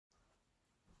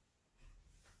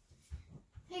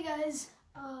Hey guys,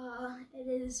 it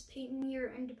is Peyton,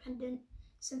 your independent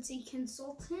Scentsy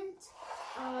consultant.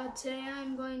 Today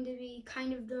I'm going to be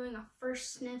kind of doing a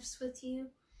first sniffs with you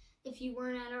if you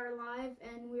weren't at our live,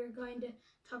 and we're going to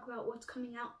talk about what's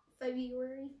coming out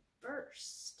February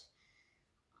 1st.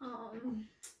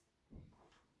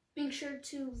 Make sure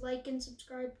to like and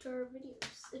subscribe to our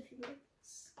videos if you like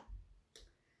this.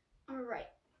 Alright,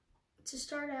 to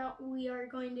start out we are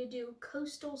going to do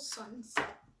Coastal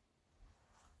Sunset.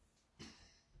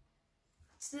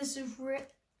 So this is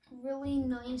really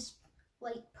nice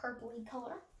light purpley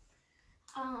color.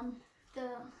 I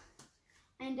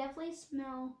definitely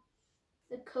smell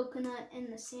the coconut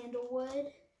and the sandalwood.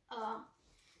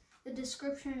 The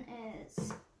description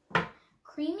is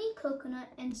creamy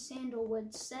coconut and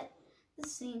sandalwood set the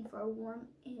scene for a warm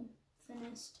and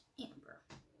finished amber.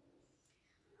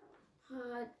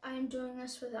 I'm doing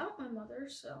this without my mother,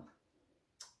 so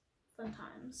fun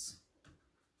times.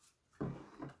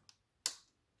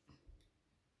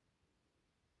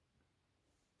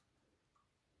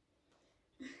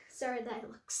 Sorry that I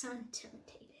look so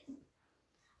intimidated.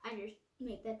 I just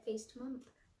made that face to my mother.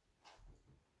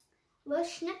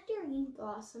 Lush nectarine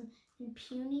blossom in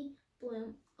puny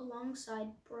bloom alongside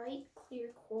bright clear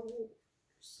coral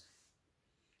waters.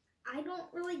 I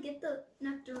don't really get the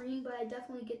nectarine, but I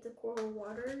definitely get the coral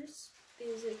waters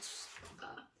because it's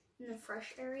in the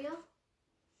fresh area.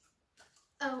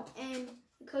 Oh, and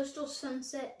the Coastal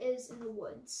Sunset is in the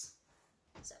woods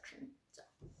section. So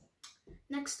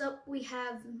next up we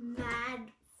have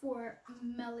Mad for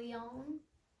Melion.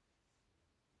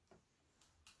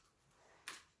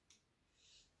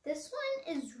 This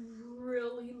one is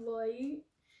really light,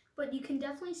 but you can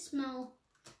definitely smell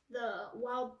the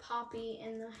wild poppy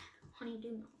and the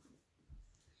honeydew melon.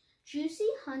 Juicy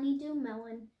honeydew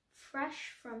melon,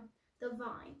 fresh from the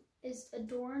vine, is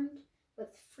adorned with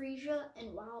freesia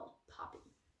and wild poppy.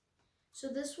 So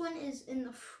this one is in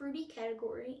the fruity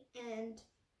category, and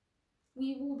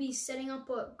we will be setting up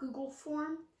a Google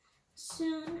form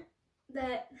soon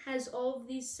that has all of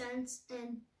these scents,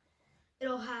 and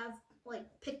it'll have like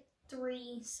pick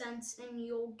 3 scents and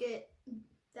you'll get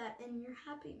that in your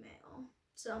happy mail.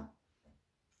 So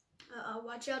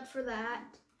watch out for that.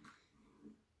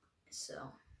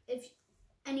 So if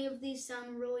any of these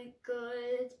sound really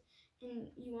good and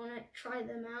you want to try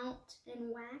them out in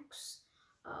wax,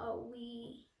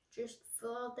 we just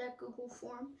fill out that Google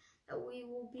form that we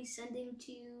will be sending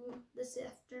to you this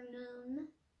afternoon.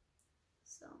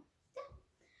 So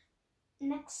yeah.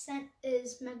 Next scent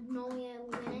is Magnolia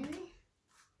Linen.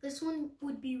 This one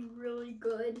would be really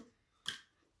good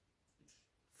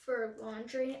for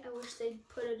laundry. I wish they'd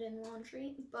put it in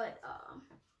laundry, but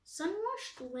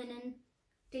sun-washed linen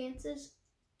dances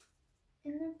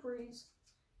in the breeze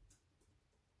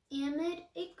amid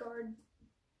a garden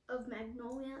of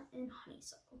magnolia and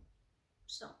honeysuckle.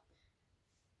 So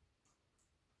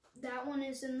that one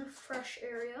is in the fresh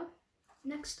area.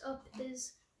 Next up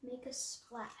is Make a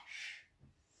Splash.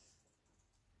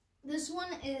 This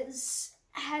one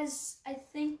has I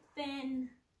think been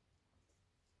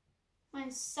my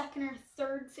second or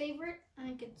third favorite. I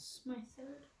think it's my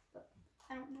third, but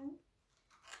I don't know.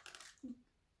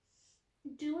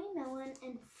 Dewy melon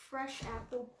and fresh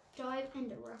apple dive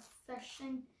into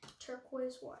refreshing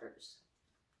turquoise waters.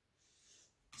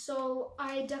 So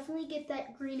I definitely get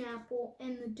that green apple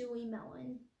and the dewy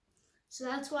melon. So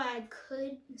that's why I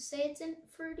could say it's in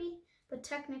fruity, but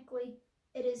technically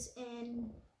it is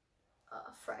in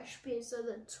fresh because of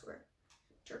the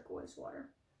turquoise water.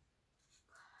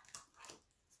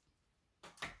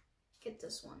 Get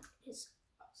this one. It's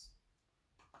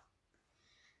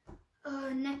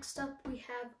awesome. Next up we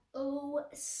have Oh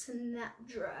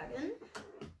Snapdragon.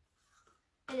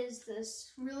 It is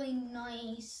this really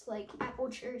nice like apple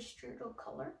cherry strudel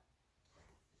color.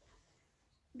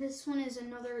 This one is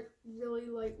another really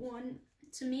light one.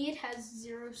 To me it has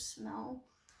zero smell,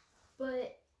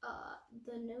 but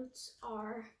the notes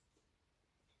are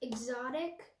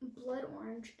exotic blood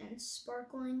orange and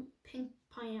sparkling pink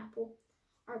pineapple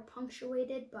are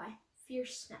punctuated by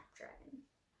fierce snapdragon.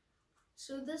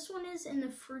 So this one is in the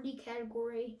fruity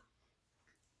category,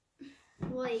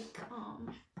 like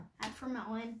Mad for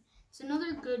Melon. It's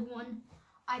another good one.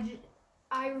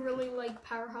 I really like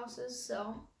powerhouses,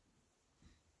 so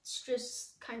it's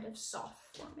just kind of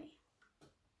soft for me.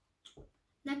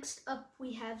 Next up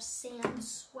we have Sand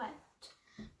Sweat.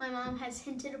 My mom has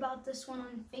hinted about this one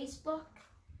on Facebook,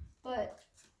 but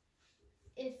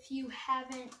if you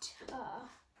haven't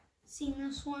seen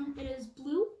this one, it is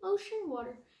blue ocean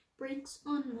water breaks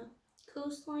on the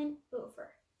coastline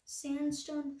over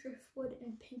sandstone, driftwood,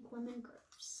 and pink lemon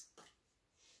groves.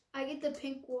 I get the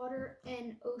pink water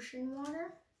and ocean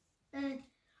water. And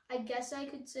I guess I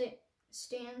could say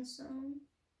sandstone.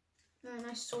 And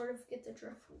I sort of get the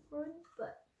driftwood,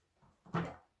 but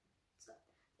yeah. So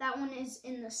that one is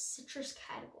in the citrus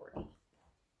category.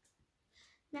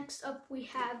 Next up we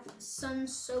have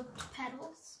sun-soaked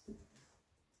petals.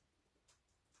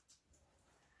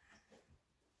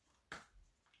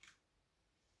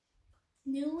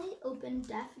 Newly opened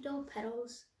daffodil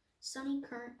petals, sunny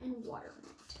currant, and water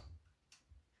mint.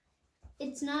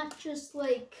 It's not just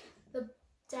like the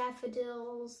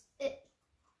daffodils, it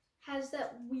has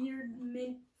that weird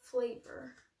mint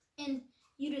flavor. And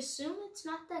you'd assume it's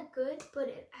not that good, but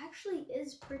it actually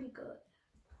is pretty good.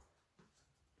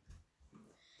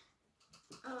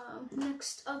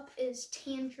 Next up is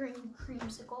tangerine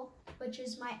creamsicle, which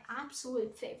is my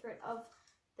absolute favorite of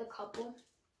the couple.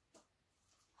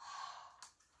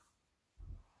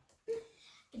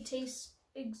 It tastes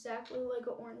exactly like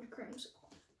an orange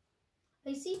creamsicle.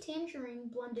 I see tangerine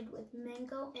blended with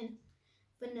mango and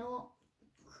vanilla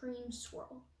cream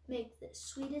swirl make the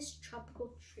sweetest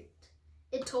tropical treat.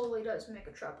 It totally does make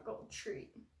a tropical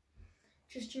treat.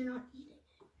 Just you're not eating it.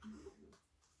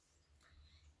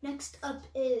 Next up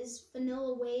is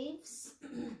vanilla waves.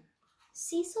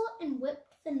 Sea salt and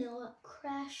whipped vanilla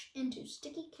crash into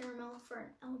sticky caramel for an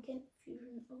elegant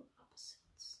fusion of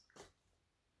opposites.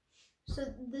 So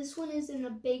this one is in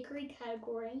the bakery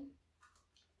category.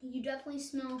 You definitely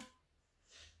smell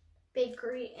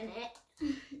bakery in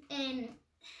it. And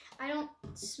I don't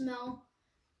smell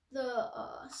the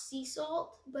sea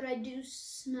salt, but I do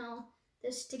smell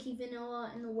the sticky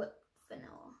vanilla and the whipped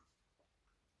vanilla.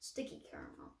 Sticky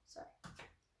caramel, sorry.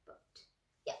 But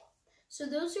yeah, so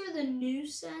those are the new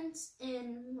scents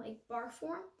in like bar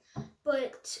form,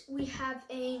 but we have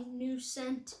a new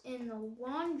scent in the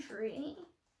laundry.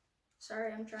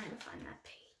 Sorry, I'm trying to find that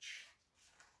page.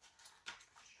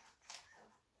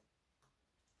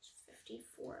 It's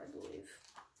 54, I believe.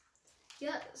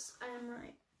 Yes, I am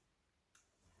right.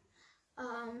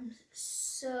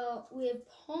 So we have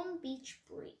Palm Beach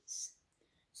Breeze.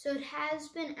 So it has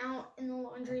been out in the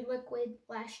laundry liquid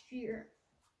last year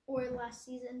or last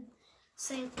season,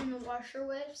 same in the washer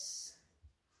whiffs,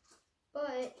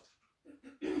 but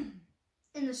in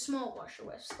the small washer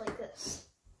whiffs like this.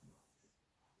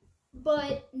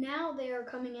 But now they are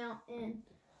coming out in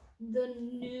the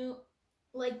new,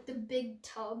 like the big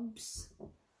tubs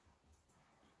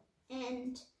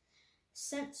and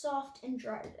Scent Soft and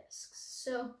dry discs.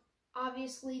 So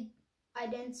obviously I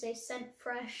didn't say Scent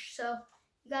Fresh, so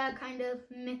you gotta kind of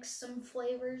mix some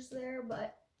flavors there,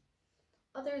 but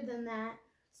other than that,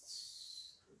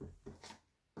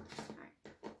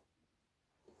 alright.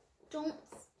 Don't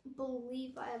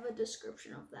believe I have a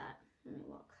description of that. Let me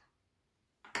look.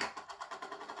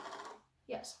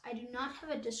 Yes, I do not have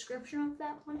a description of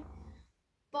that one,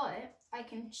 but I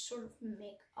can sort of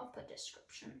make up a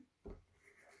description.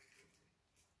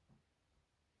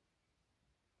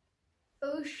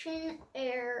 Ocean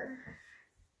air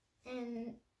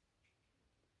and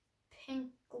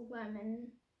pink lemon.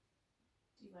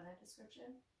 Do you want a description?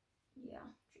 Yeah,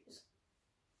 jeez.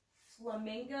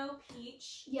 Flamingo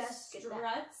peach. Yes, get that.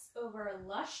 Struts over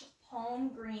lush palm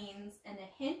greens and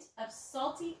a hint of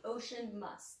salty ocean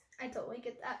musk. I totally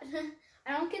get that.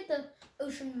 I don't get the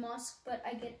ocean musk, but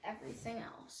I get everything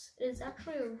else. It is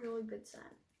actually a really good scent.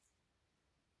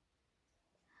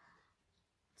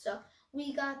 So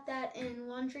we got that in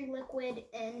laundry liquid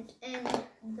and in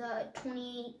the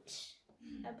 28,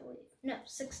 I believe, no,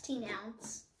 16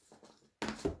 ounce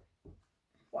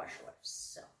wash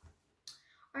whiffs. So,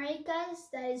 alright guys,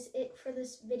 that is it for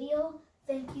this video.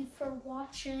 Thank you for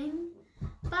watching.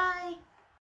 Bye.